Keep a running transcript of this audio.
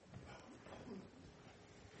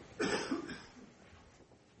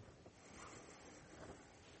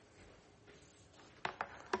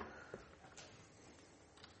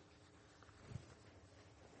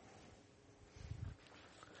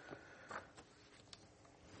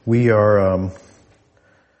We are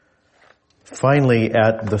finally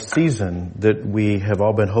at the season that we have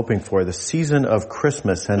all been hoping for, the season of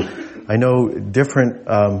Christmas. And I know different,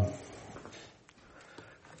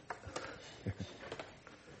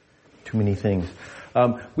 too many things.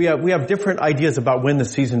 We have different ideas about when the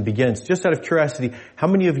season begins. Just out of curiosity, how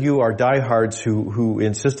many of you are diehards who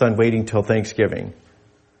insist on waiting till Thanksgiving?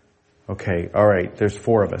 Okay, all right. There's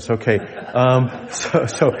 4 of us. Okay,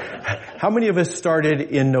 so how many of us started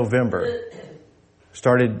in November?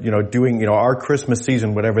 Started, doing, our Christmas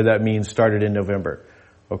season, whatever that means, started in November.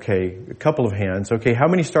 Okay, a couple of hands. Okay, how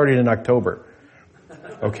many started in October?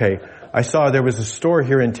 Okay, I saw there was a store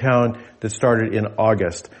here in town that started in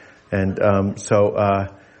August, and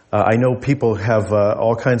I know people have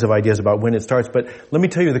all kinds of ideas about when it starts, but let me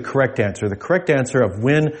tell you the correct answer. The correct answer of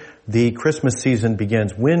when the Christmas season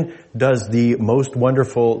begins. When does the most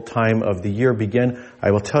wonderful time of the year begin?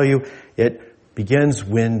 I will tell you, it begins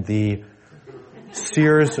when the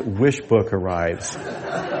Sears wish book arrives.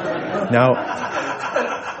 Now,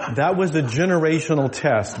 that was a generational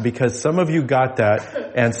test because some of you got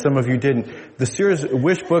that and some of you didn't. The Sears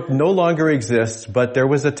wish book no longer exists, but there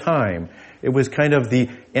was a time. It was kind of the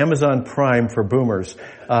Amazon Prime for boomers.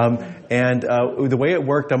 The way it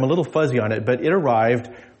worked, I'm a little fuzzy on it, but it arrived,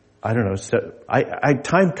 I don't know,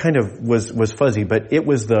 time kind of was fuzzy, but it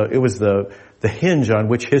was the hinge on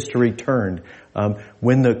which history turned,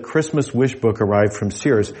 when the Christmas wish book arrived from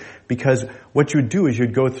Sears. Because what you'd do is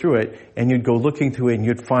you'd go through it and you'd go looking through it and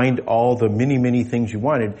you'd find all the many, many things you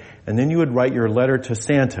wanted, and then you would write your letter to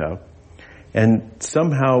Santa, and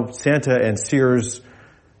somehow Santa and Sears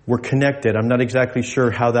were connected. I'm not exactly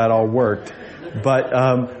sure how that all worked, but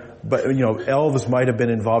elves might have been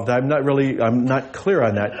involved. I'm not clear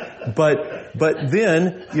on that. But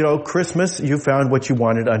then, Christmas, you found what you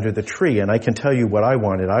wanted under the tree, and I can tell you what I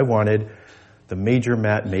wanted. I wanted the Major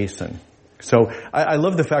Matt Mason. So I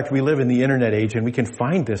love the fact we live in the internet age and we can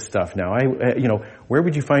find this stuff now. Where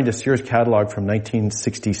would you find a Sears catalog from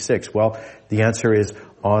 1966? Well, the answer is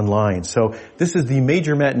online. So this is the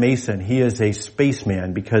Major Matt Mason. He is a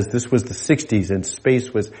spaceman because this was the 60s and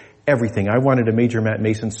space was everything. I wanted a Major Matt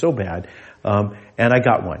Mason so bad, and I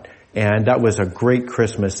got one. And that was a great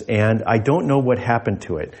Christmas, and I don't know what happened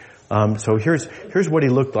to it. So here's what he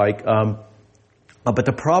looked like. But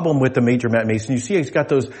the problem with the Major Matt Mason, you see he's got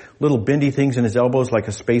those little bendy things in his elbows like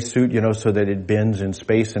a spacesuit, so that it bends in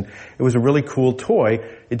space. And it was a really cool toy.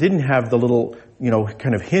 It didn't have the little,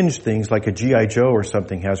 kind of hinged things like a G.I. Joe or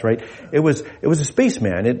something has, right? It was a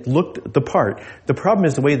spaceman. It looked the part. The problem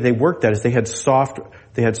is the way they worked that is they had soft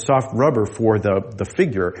rubber for the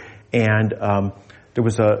figure, and there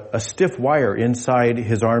was a stiff wire inside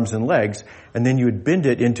his arms and legs, and then you would bend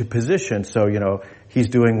it into position so, he's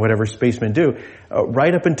doing whatever spacemen do,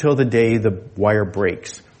 right up until the day the wire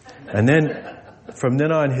breaks. And then, from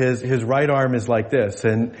then on, his right arm is like this,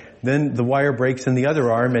 and then the wire breaks in the other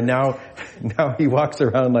arm, and now he walks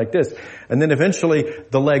around like this. And then eventually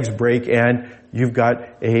the legs break, and you've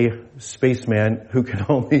got a spaceman who can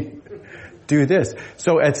only do this.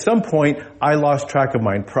 So at some point, I lost track of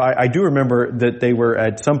mine. I do remember that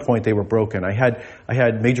at some point they were broken. I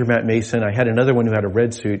had Major Matt Mason. I had another one who had a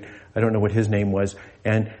red suit. I don't know what his name was.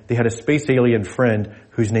 And they had a space alien friend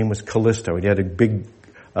whose name was Callisto. He had a big,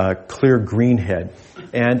 clear green head.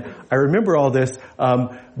 And I remember all this,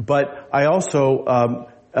 but I also,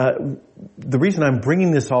 the reason I'm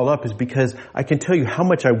bringing this all up is because I can tell you how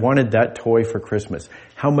much I wanted that toy for Christmas,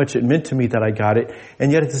 how much it meant to me that I got it,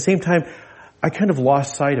 and yet at the same time, I kind of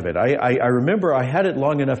lost sight of it. I remember I had it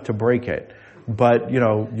long enough to break it, but you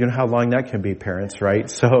know how long that can be, parents, right?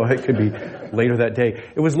 So it could be later that day.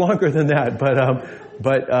 It was longer than that,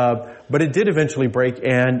 but it did eventually break,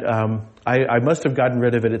 and I must have gotten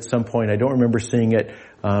rid of it at some point. I don't remember seeing it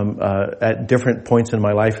at different points in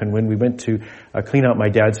my life, and when we went to clean out my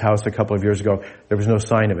dad's house a couple of years ago, there was no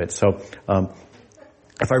sign of it. So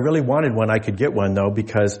if I really wanted one, I could get one though,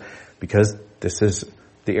 because this is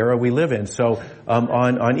the era we live in. So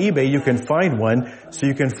on eBay you can find one. So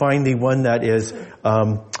you can find the one that is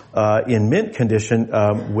in mint condition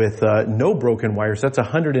with no broken wires. That's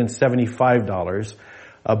 $175.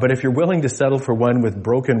 But if you're willing to settle for one with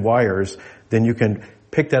broken wires, then you can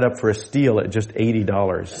pick that up for a steal at just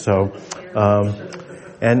 $80. So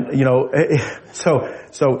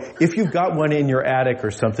so if you've got one in your attic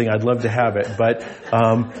or something, I'd love to have it. But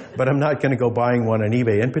I'm not going to go buying one on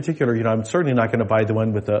eBay. In particular, I'm certainly not going to buy the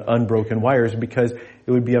one with the unbroken wires, because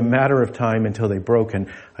it would be a matter of time until they broke,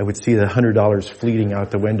 and I would see the $100 fleeting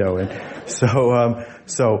out the window. And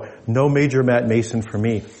so no Major Matt Mason for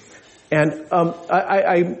me. And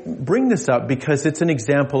I bring this up because it's an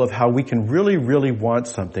example of how we can really, really want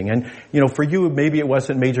something. And, for you, maybe it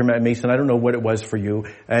wasn't Major Matt Mason. I don't know what it was for you.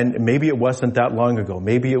 And maybe it wasn't that long ago.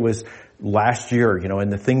 Maybe it was last year,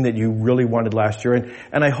 and the thing that you really wanted last year.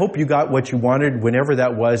 And I hope you got what you wanted whenever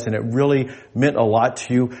that was, and it really meant a lot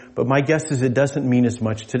to you. But my guess is it doesn't mean as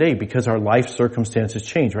much today because our life circumstances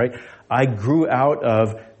change, right? I grew out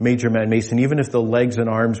of Major Matt Mason. Even if the legs and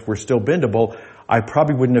arms were still bendable, I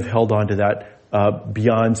probably wouldn't have held on to that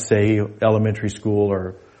beyond, say, elementary school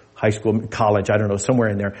or high school, college, I don't know, somewhere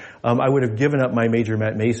in there. I would have given up my Major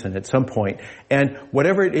Matt Mason at some point. And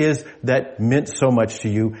whatever it is that meant so much to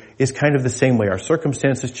you is kind of the same way. Our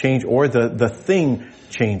circumstances change, or the thing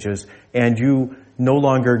changes, and you no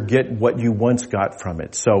longer get what you once got from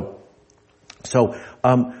it. So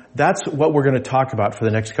that's what we're going to talk about for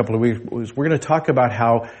the next couple of weeks. We're going to talk about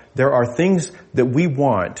how there are things that we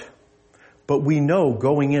want, but we know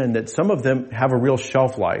going in that some of them have a real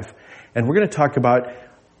shelf life. And we're going to talk about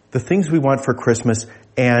the things we want for Christmas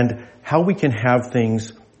and how we can have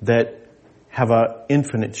things that have an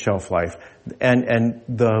infinite shelf life. And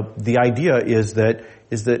the idea is that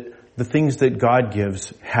the things that God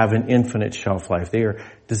gives have an infinite shelf life. They are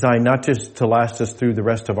designed not just to last us through the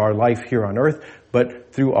rest of our life here on earth,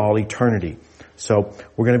 but through all eternity. So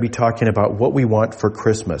we're going to be talking about what we want for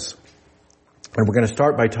Christmas. And we're going to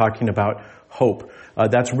start by talking about hope.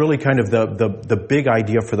 That's really kind of the big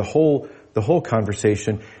idea for the whole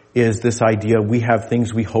conversation, is this idea we have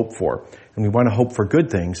things we hope for, and we want to hope for good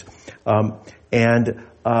things. So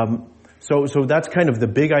that's kind of the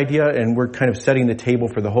big idea, and we're kind of setting the table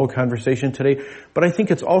for the whole conversation today. But I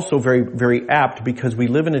think it's also very, very apt because we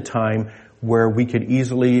live in a time where we could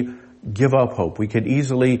easily give up hope. We could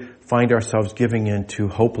easily find ourselves giving in to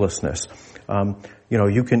hopelessness.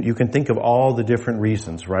 You can think of all the different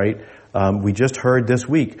reasons, right? We just heard this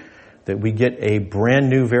week that we get a brand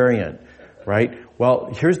new variant, right? Well,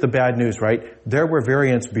 here's the bad news, right? There were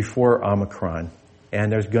variants before Omicron,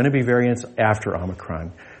 and there's going to be variants after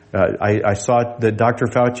Omicron. I saw that Dr.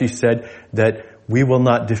 Fauci said that we will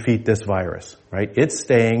not defeat this virus, right? It's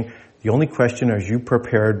staying. The only question is, you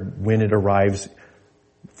prepared when it arrives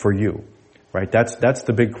for you, right? That's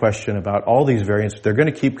the big question about all these variants. They're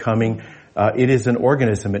going to keep coming. It is an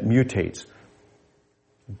organism. It mutates.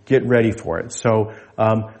 Get ready for it. So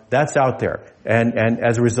that's out there, and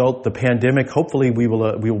as a result, the pandemic. Hopefully, we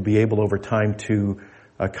will be able over time to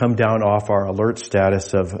come down off our alert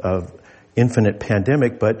status of infinite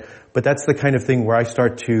pandemic. But that's the kind of thing where I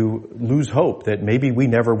start to lose hope that maybe we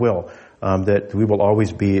never will. That we will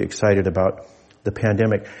always be excited about the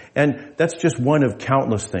pandemic, and that's just one of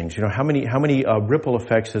countless things. How many ripple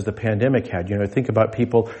effects has the pandemic had? Think about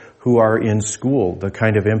people who are in school, the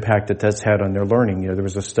kind of impact that that's had on their learning. There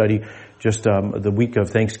was a study just the week of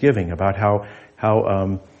Thanksgiving about how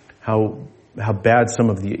bad some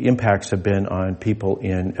of the impacts have been on people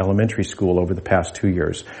in elementary school over the past 2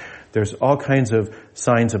 years. There's all kinds of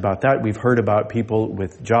signs about that. We've heard about people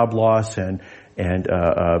with job loss and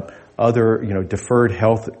other, deferred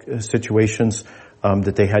health situations,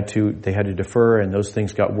 that they had to defer, and those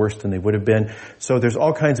things got worse than they would have been. So there's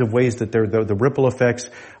all kinds of ways that the ripple effects,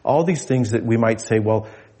 all these things that we might say, well,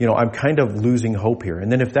 I'm kind of losing hope here. And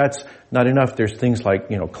then if that's not enough, there's things like,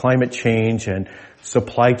 climate change and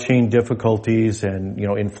supply chain difficulties and,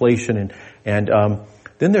 inflation and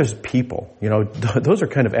then there's people, those are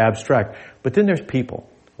kind of abstract, but then there's people,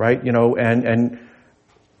 right? And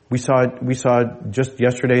we saw just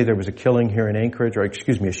yesterday there was a killing here in Anchorage, a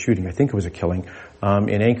shooting. I think it was a killing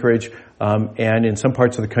in Anchorage, and in some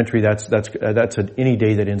parts of the country that's any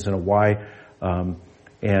day that ends in a Y.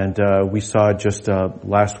 And we saw just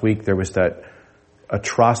last week there was that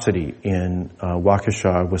atrocity in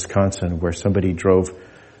Waukesha, Wisconsin, where somebody drove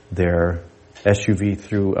their SUV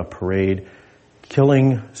through a parade,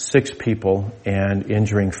 killing 6 people and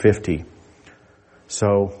injuring 50.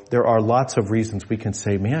 So there are lots of reasons we can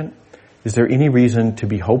say, man, is there any reason to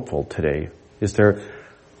be hopeful today? Is there,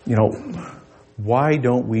 why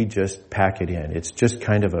don't we just pack it in? It's just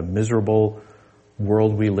kind of a miserable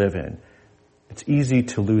world we live in. It's easy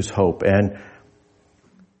to lose hope and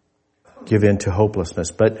give in to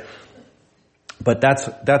hopelessness. But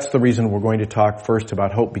that's the reason we're going to talk first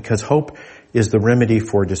about hope, because hope is the remedy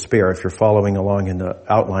for despair. If you're following along in the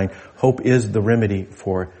outline, hope is the remedy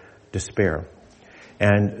for despair.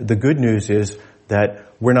 And the good news is that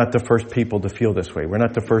we're not the first people to feel this way. We're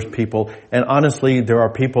not the first people. And honestly, there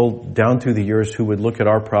are people down through the years who would look at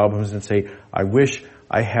our problems and say, I wish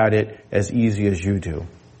I had it as easy as you do.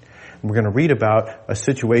 We're going to read about a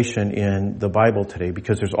situation in the Bible today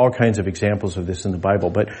because there's all kinds of examples of this in the Bible.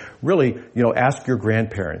 But really, ask your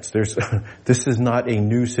grandparents. This is not a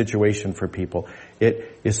new situation for people.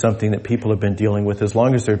 It is something that people have been dealing with as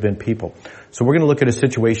long as there have been people. So we're going to look at a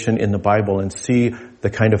situation in the Bible and see the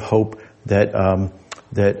kind of hope that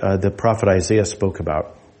the prophet Isaiah spoke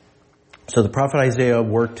about. So the prophet Isaiah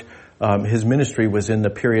worked, his ministry was in the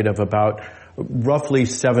period of about roughly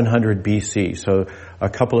 700 BC. So a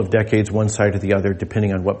couple of decades one side or the other,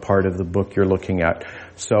 depending on what part of the book you're looking at.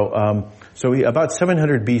 So about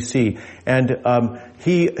 700 BC. And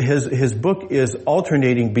his book is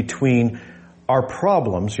alternating between our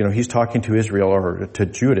problems. He's talking to Israel or to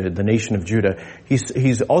Judah, the nation of Judah.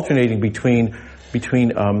 He's alternating between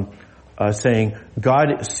saying,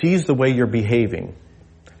 God sees the way you're behaving.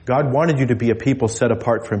 God wanted you to be a people set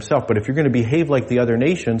apart for himself, but if you're going to behave like the other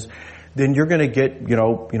nations, then you're going to get,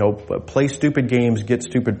 play stupid games, get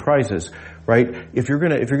stupid prizes, right? If you're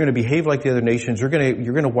going to behave like the other nations, you're going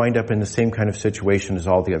to wind up in the same kind of situation as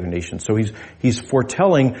all the other nations. So he's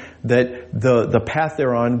foretelling that the path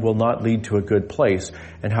they're on will not lead to a good place,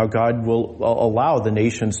 and how God will allow the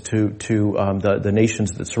nations the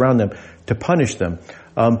nations that surround them to punish them.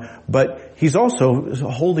 But he's also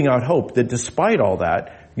holding out hope that despite all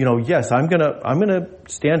that, yes, I'm gonna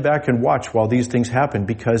stand back and watch while these things happen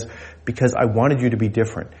because I wanted you to be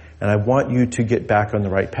different and I want you to get back on the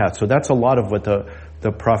right path. So that's a lot of what the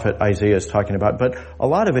prophet Isaiah is talking about. But a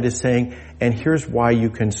lot of it is saying, and here's why you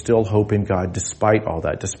can still hope in God despite all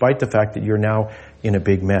that, despite the fact that you're now in a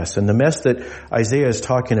big mess. And the mess that Isaiah is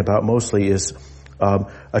talking about mostly is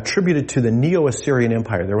attributed to the Neo-Assyrian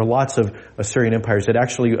Empire. There were lots of Assyrian empires. It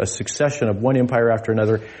actually a succession of one empire after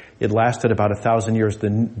another. It lasted about 1,000 years. The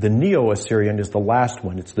Neo-Assyrian is the last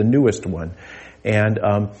one. It's the newest one. And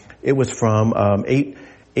it was from about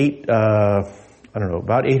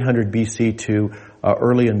 800 BC to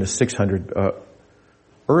early in the 600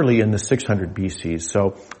 BC.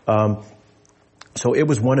 So it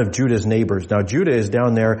was one of Judah's neighbors. Now Judah is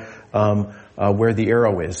down there where the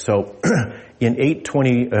arrow is. So in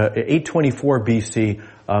 824 BC,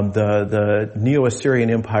 the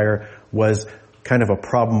Neo-Assyrian Empire was kind of a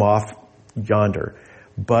problem off yonder.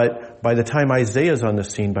 But by the time Isaiah's on the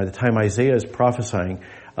scene, by the time Isaiah is prophesying,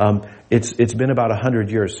 it's been about 100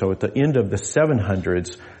 years. So at the end of the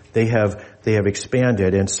 700s, they have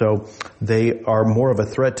expanded, and so they are more of a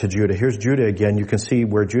threat to Judah. Here's Judah again. You can see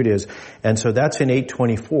where Judah is. And so that's in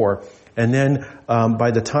 824. And then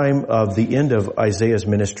by the time of the end of Isaiah's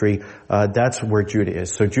ministry, that's where Judah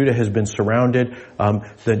is. So Judah has been surrounded.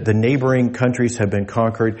 The neighboring countries have been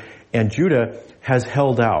conquered, and Judah has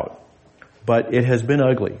held out. But it has been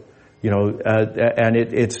ugly, and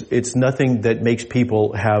it's nothing that makes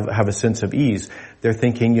people have a sense of ease. They're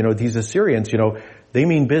thinking, these Assyrians, they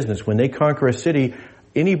mean business. When they conquer a city,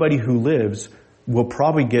 anybody who lives will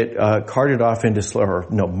probably get marched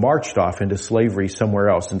off into slavery somewhere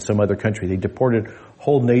else in some other country. They deported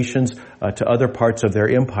whole nations to other parts of their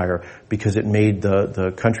empire because it made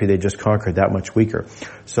the country they just conquered that much weaker.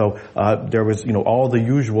 So there was all the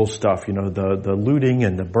usual stuff, the looting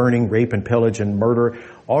and the burning, rape and pillage and murder,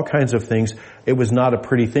 all kinds of things. It was not a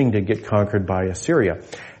pretty thing to get conquered by Assyria.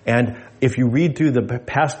 And if you read through the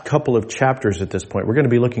past couple of chapters at this point, we're going to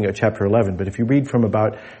be looking at chapter 11, but if you read from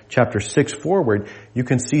about chapter 6 forward, you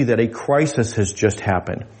can see that a crisis has just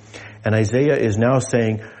happened. And Isaiah is now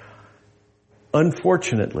saying,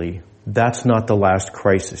 unfortunately, that's not the last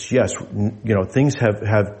crisis. Yes, things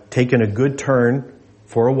have taken a good turn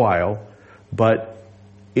for a while, but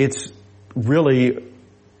it's really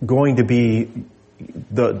going to be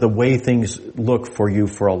the way things look for you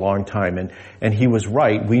for a long time. And he was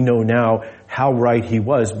right. We know now how right he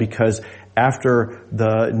was, because after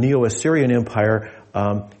the Neo-Assyrian Empire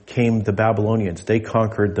came the Babylonians. They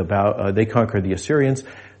conquered the Assyrians.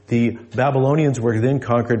 The Babylonians were then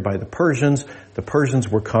conquered by the Persians. The Persians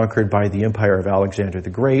were conquered by the empire of Alexander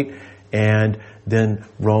the Great, and then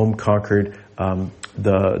Rome conquered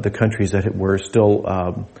the countries that were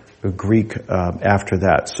still Greek after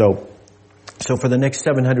that. So for the next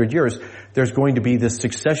 700 years, there's going to be this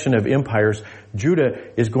succession of empires.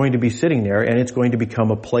 Judah is going to be sitting there, and it's going to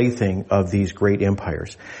become a plaything of these great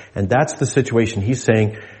empires. And that's the situation. He's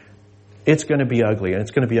saying it's going to be ugly, and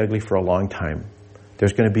it's going to be ugly for a long time.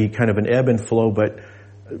 There's going to be kind of an ebb and flow, but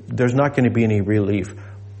there's not going to be any relief.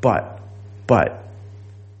 But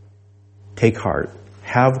take heart.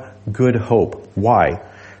 Have good hope. Why?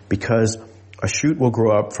 Because a shoot will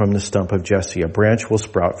grow up from the stump of Jesse. A branch will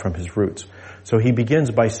sprout from his roots. So he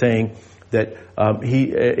begins by saying that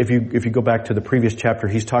if you go back to the previous chapter,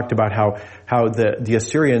 he's talked about how the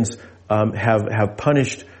Assyrians have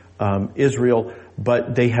punished Israel,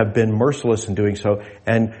 but they have been merciless in doing so.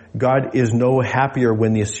 And God is no happier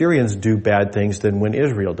when the Assyrians do bad things than when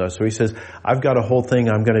Israel does. So he says, I've got a whole thing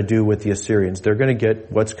I'm going to do with the Assyrians. They're going to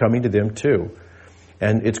get what's coming to them too.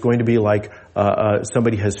 And it's going to be like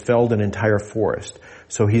somebody has felled an entire forest.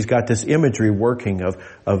 So he's got this imagery working of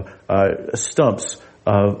stumps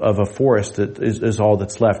of a forest that is all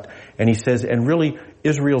that's left. And he says, and really,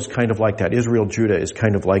 Israel's kind of like that. Israel, Judah is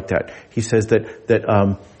kind of like that. He says that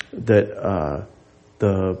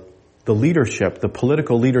the leadership, the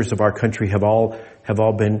political leaders of our country have all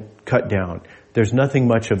been cut down. There's nothing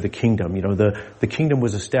much of the kingdom. You know, the kingdom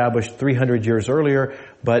was established 300 years earlier,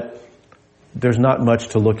 but there's not much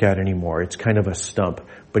to look at anymore. It's kind of a stump.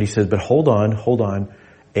 But he says, but hold on.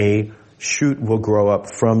 A shoot will grow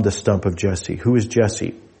up from the stump of Jesse. Who is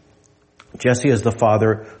Jesse? Jesse is the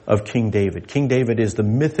father of King David. King David is the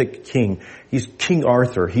mythic king. He's King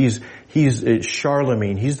Arthur. He's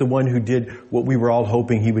Charlemagne. He's the one who did what we were all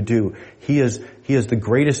hoping he would do. He is the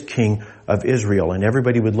greatest king of Israel. And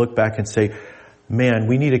everybody would look back and say, man,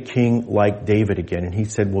 we need a king like David again. And he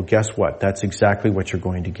said, well, guess what? That's exactly what you're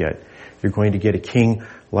going to get. You're going to get a king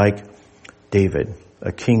like David.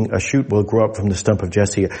 A shoot will grow up from the stump of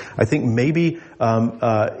Jesse. I think maybe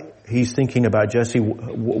he's thinking about Jesse.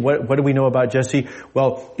 What do we know about Jesse?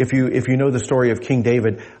 Well, if you know the story of King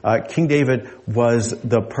David was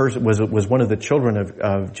was one of the children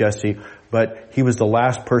of Jesse, but he was the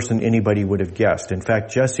last person anybody would have guessed. In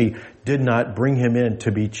fact, Jesse did not bring him in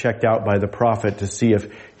to be checked out by the prophet to see if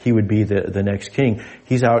he would be the next king.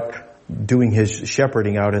 He's out doing his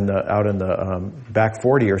shepherding out in the back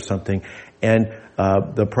 40 or something, and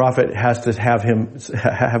the prophet has to have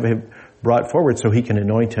him brought forward so he can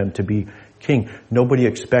anoint him to be king. Nobody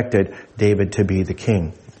expected David to be the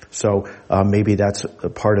king. So maybe that's a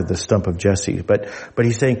part of the stump of Jesse. But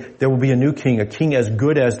he's saying there will be a new king, a king as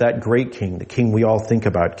good as that great king, the king we all think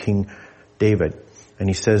about, King David. And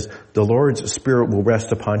he says the Lord's Spirit will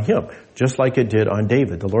rest upon him, just like it did on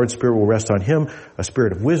David. The Lord's Spirit will rest on him, a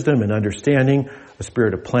spirit of wisdom and understanding, a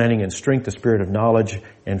spirit of planning and strength, a spirit of knowledge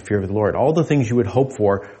and fear of the Lord. All the things you would hope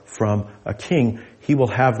for from a king, he will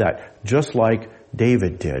have that, just like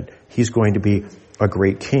David did. He's going to be a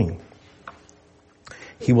great king.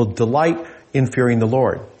 He will delight in fearing the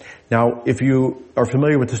Lord. Now, if you are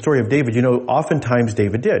familiar with the story of David, you know oftentimes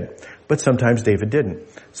David did, but sometimes David didn't.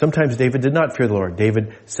 Sometimes David did not fear the Lord.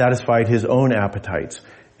 David satisfied his own appetites.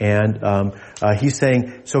 And he's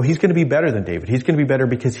saying, so he's going to be better than David. He's going to be better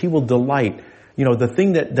because he will delight. You know, the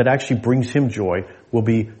thing that actually brings him joy will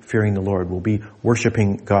be fearing the Lord, will be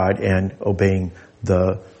worshiping God and obeying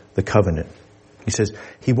the covenant. He says,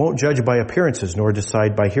 he won't judge by appearances nor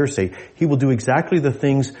decide by hearsay. He will do exactly the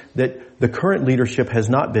things that the current leadership has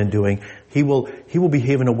not been doing. He will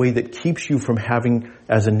behave in a way that keeps you from having,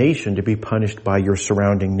 as a nation, to be punished by your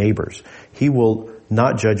surrounding neighbors. He will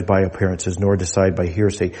not judge by appearances nor decide by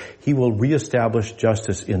hearsay. He will reestablish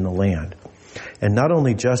justice in the land. And not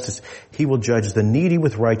only justice, he will judge the needy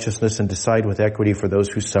with righteousness and decide with equity for those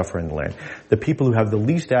who suffer in the land. The people who have the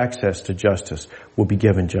least access to justice will be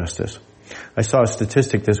given justice. I saw a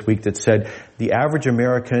statistic this week that said the average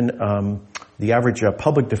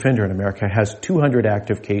public defender in America has 200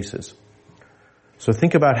 active cases. So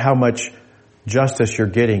think about how much justice you're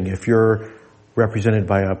getting if you're represented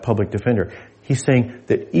by a public defender. He's saying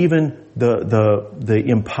that even the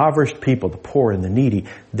impoverished people, the poor and the needy,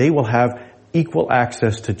 they will have equal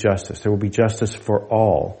access to justice. There will be justice for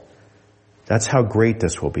all. That's how great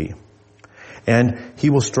this will be. And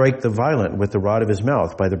he will strike the violent with the rod of his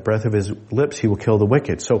mouth. By the breath of his lips, he will kill the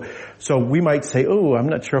wicked. So we might say, oh, I'm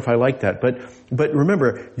not sure if I like that. But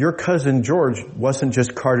remember, your cousin George wasn't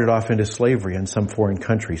just carted off into slavery in some foreign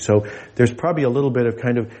country. So there's probably a little bit of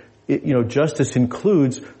kind of, justice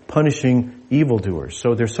includes punishing evildoers.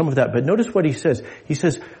 So there's some of that. But notice what he says. He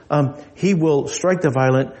says, he will strike the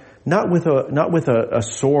violent, not with a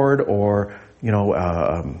sword or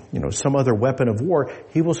some other weapon of war.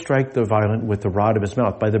 He will strike the violent with the rod of his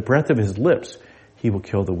mouth. By the breath of his lips, he will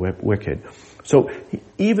kill the wicked. So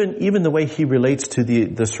even the way he relates to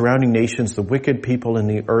the surrounding nations, the wicked people in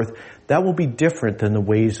the earth, that will be different than the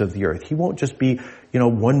ways of the earth. He won't just be,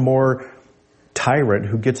 one more tyrant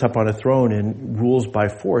who gets up on a throne and rules by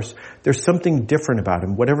force. There's something different about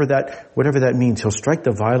him. Whatever that means, he'll strike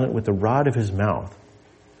the violent with the rod of his mouth.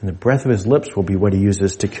 And the breath of his lips will be what he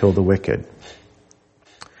uses to kill the wicked.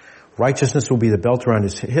 Righteousness will be the belt around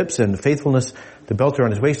his hips, and faithfulness, the belt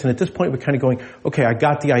around his waist. And at this point, we're kind of going, okay, I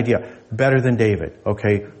got the idea. Better than David.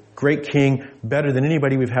 Okay, great king, better than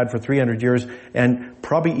anybody we've had for 300 years, and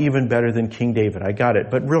probably even better than King David. I got it.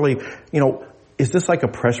 But really, is this like a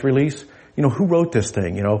press release? who wrote this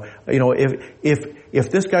thing? If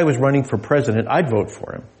this guy was running for president, I'd vote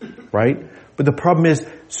for him, right? But the problem is,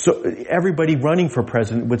 so everybody running for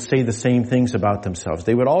president would say the same things about themselves.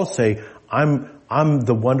 They would all say, I'm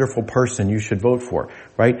the wonderful person you should vote for,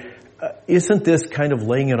 right? Isn't this kind of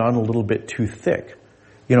laying it on a little bit too thick?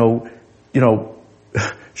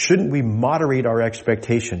 Shouldn't we moderate our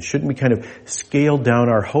expectations? Shouldn't we kind of scale down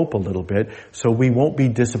our hope a little bit so we won't be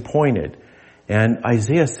disappointed? And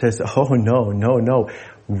Isaiah says, oh, no.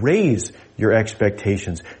 Raise your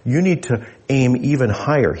expectations. You need to aim even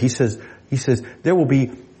higher. He says, there will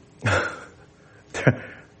be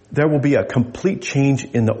a complete change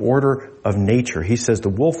in the order of nature. He says the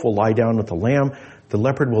wolf will lie down with the lamb, the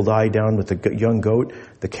leopard will lie down with the young goat,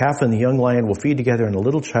 the calf and the young lion will feed together, and a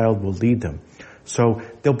little child will lead them. So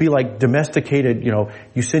they'll be like domesticated,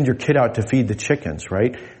 you send your kid out to feed the chickens,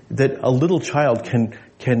 right? That a little child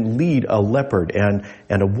can lead a leopard and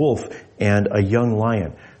a wolf and a young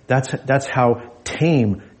lion. That's how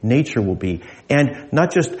tame nature will be. And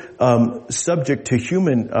not just subject to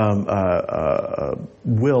human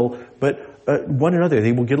will, but one another.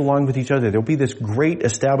 They will get along with each other. There will be this great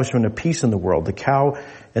establishment of peace in the world. The cow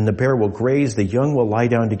and the bear will graze, the young will lie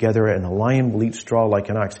down together, and the lion will eat straw like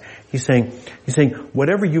an ox. He's saying,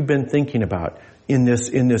 whatever you've been thinking about in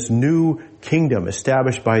this new kingdom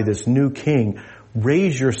established by this new king,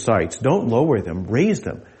 raise your sights. Don't lower them. Raise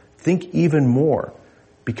them. Think even more,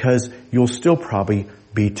 because you'll still probably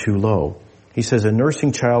be too low. He says, a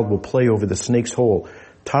nursing child will play over the snake's hole.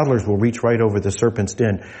 Toddlers will reach right over the serpent's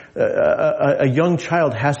den. A young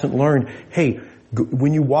child hasn't learned, hey,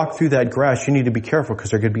 when you walk through that grass, you need to be careful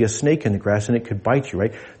because there could be a snake in the grass and it could bite you,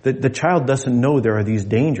 right? The child doesn't know there are these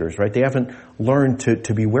dangers, right? They haven't learned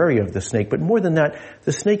to be wary of the snake. But more than that,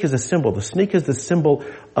 the snake is a symbol. The snake is the symbol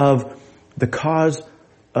of the cause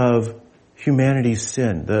of humanity's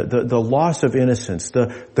sin, the loss of innocence,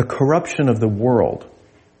 the corruption of the world.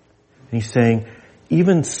 And he's saying,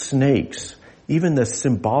 even snakes, even the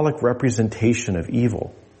symbolic representation of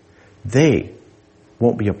evil, they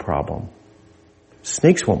won't be a problem.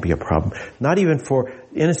 Snakes won't be a problem. Not even for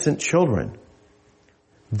innocent children.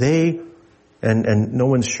 They, and no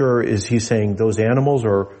one's sure is he saying those animals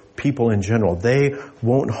or people in general, they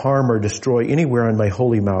won't harm or destroy anywhere on my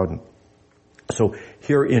holy mountain. So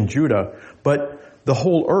here in Judah, but the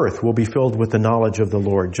whole earth will be filled with the knowledge of the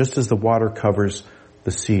Lord, just as the water covers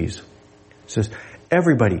the seas. It says,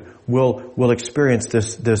 everybody will experience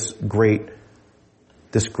this great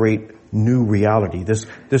new reality,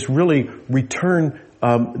 this really return,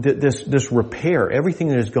 this repair, everything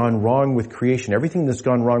that has gone wrong with creation, everything that's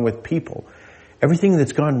gone wrong with people, everything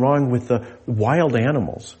that's gone wrong with the wild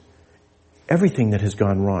animals, everything that has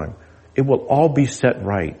gone wrong. It will all be set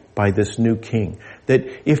right by this new king. That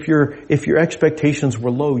if your expectations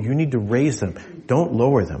were low, you need to raise them. Don't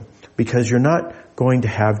lower them, because you're not going to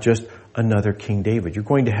have just another King David. You're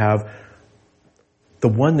going to have the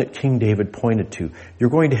one that King David pointed to. You're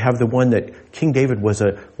going to have the one that King David was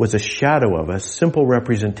a shadow of, a simple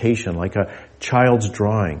representation, like a child's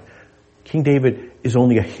drawing. King David is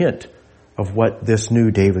only a hint of what this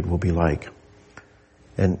new David will be like.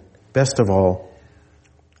 And best of all,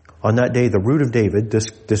 on that day, the root of David,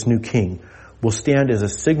 this new king, will stand as a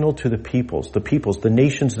signal to the peoples, the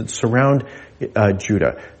nations that surround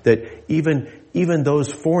Judah, that even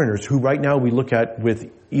those foreigners who right now we look at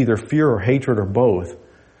with either fear or hatred or both,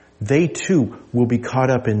 they too will be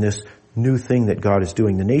caught up in this new thing that God is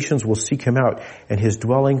doing. The nations will seek him out, and his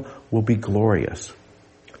dwelling will be glorious.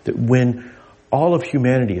 That when all of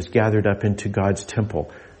humanity is gathered up into God's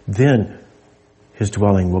temple, then his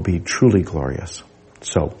dwelling will be truly glorious.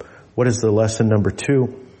 So, what is the lesson number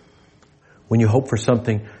 2? When you hope for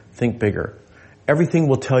something, think bigger. Everything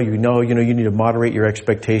will tell you, no, you need to moderate your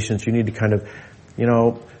expectations. You need to kind of,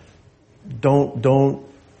 don't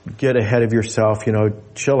get ahead of yourself,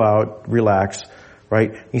 chill out, relax, right?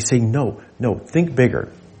 And you say, no, think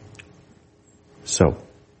bigger. So,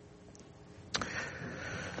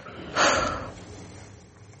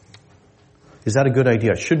 is that a good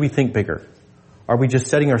idea? Should we think bigger? Are we just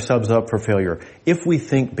setting ourselves up for failure? If we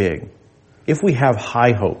think big, if we have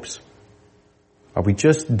high hopes, are we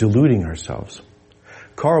just deluding ourselves?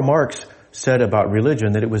 Karl Marx said about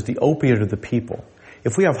religion that it was the opiate of the people.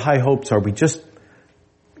 If we have high hopes, are we just,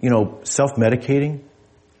 self-medicating?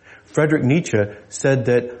 Friedrich Nietzsche said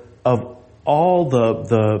that of all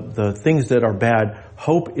the things that are bad,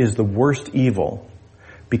 hope is the worst evil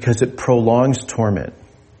because it prolongs torment.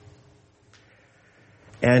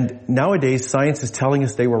 And nowadays, science is telling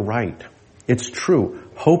us they were right. It's true.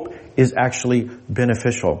 Hope is actually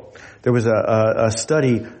beneficial. There was a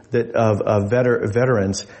study that of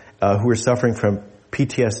veterans, who were suffering from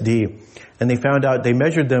PTSD, and they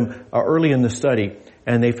measured them early in the study,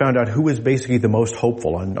 and they found out who was basically the most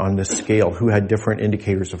hopeful on this scale, who had different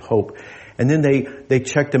indicators of hope. And then they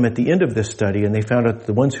checked them at the end of this study, and they found out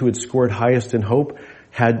the ones who had scored highest in hope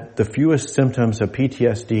had the fewest symptoms of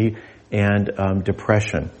PTSD and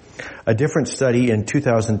depression. A different study in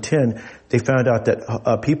 2010, they found out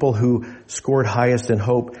that people who scored highest in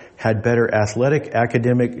hope had better athletic,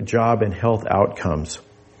 academic, job, and health outcomes.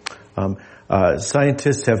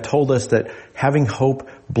 Scientists have told us that having hope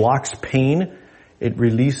blocks pain. It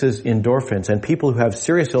releases endorphins, and people who have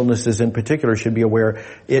serious illnesses in particular should be aware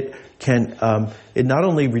it not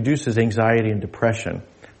only reduces anxiety and depression,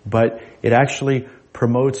 but it actually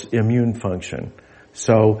promotes immune function.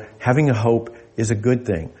 So having a hope is a good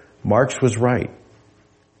thing. Marx was right.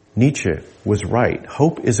 Nietzsche was right.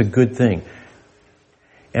 Hope is a good thing.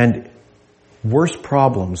 And worse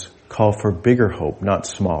problems call for bigger hope, not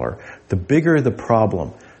smaller. The bigger the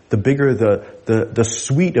problem, the bigger the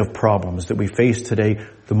suite of problems that we face today,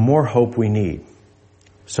 the more hope we need.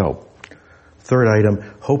 So, third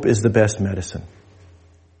item, hope is the best medicine.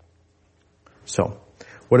 So,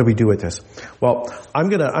 what do we do with this? Well, I'm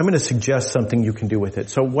gonna suggest something you can do with it.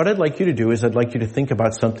 So what I'd like you to do is I'd like you to think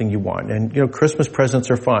about something you want. And, Christmas presents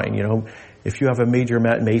are fine. If you have a Major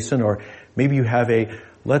Matt Mason, or maybe you have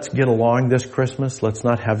let's get along this Christmas, let's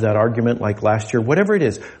not have that argument like last year, whatever it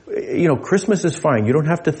is. Christmas is fine. You don't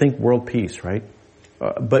have to think world peace, right?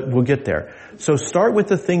 But we'll get there. So start with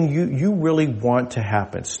the thing you really want to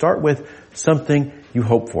happen. Start with something you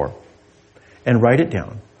hope for. And write it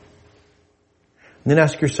down. And then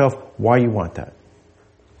ask yourself why you want that.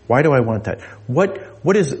 Why do I want that? What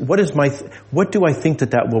do I think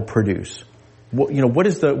that will produce? What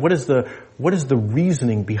is the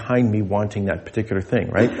reasoning behind me wanting that particular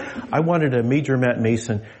thing, right? I wanted a Major Matt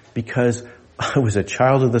Mason because I was a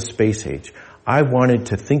child of the space age. I wanted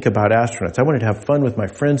to think about astronauts. I wanted to have fun with my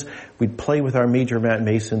friends. We'd play with our Major Matt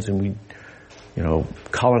Masons, and we'd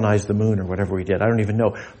colonize the moon or whatever we did. I don't even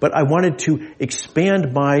know. But I wanted to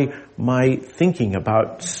expand my thinking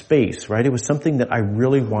about space, right? It was something that I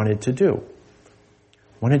really wanted to do.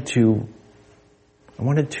 I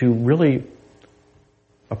wanted to really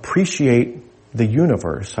appreciate the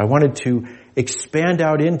universe. I wanted to expand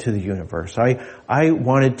out into the universe. I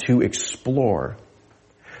wanted to explore.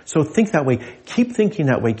 So think that way. Keep thinking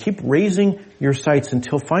that way. Keep raising your sights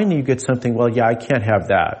until finally you get something, well, yeah, I can't have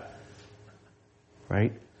that.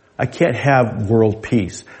 Right? I can't have world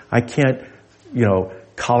peace. I can't,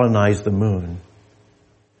 colonize the moon.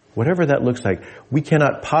 Whatever that looks like. We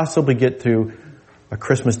cannot possibly get through a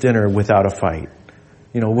Christmas dinner without a fight.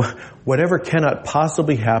 Whatever cannot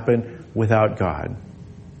possibly happen without God.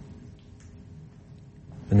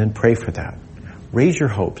 And then pray for that. Raise your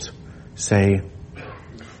hopes. Say,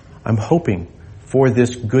 I'm hoping for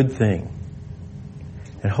this good thing.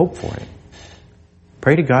 And hope for it.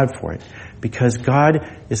 Pray to God for it. Because God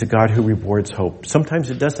is a God who rewards hope. Sometimes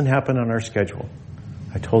it doesn't happen on our schedule.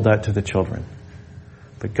 I told that to the children.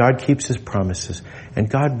 But God keeps His promises. And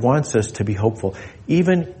God wants us to be hopeful.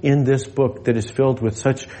 Even in this book that is filled with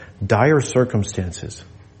such dire circumstances.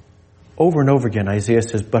 Over and over again, Isaiah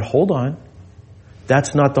says, but hold on.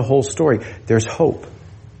 That's not the whole story. There's hope.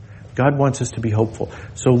 God wants us to be hopeful.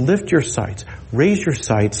 So lift your sights. Raise your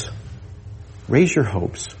sights. Raise your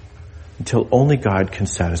hopes. Until only God can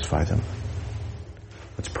satisfy them.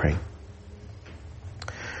 Let's pray.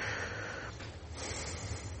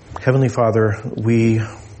 Heavenly Father, we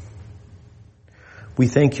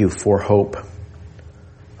thank you for hope.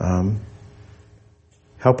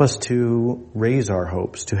 Help us to raise our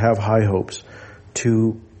hopes, to have high hopes,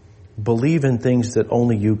 to believe in things that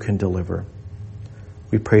only you can deliver.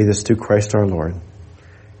 We pray this through Christ our Lord.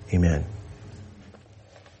 Amen.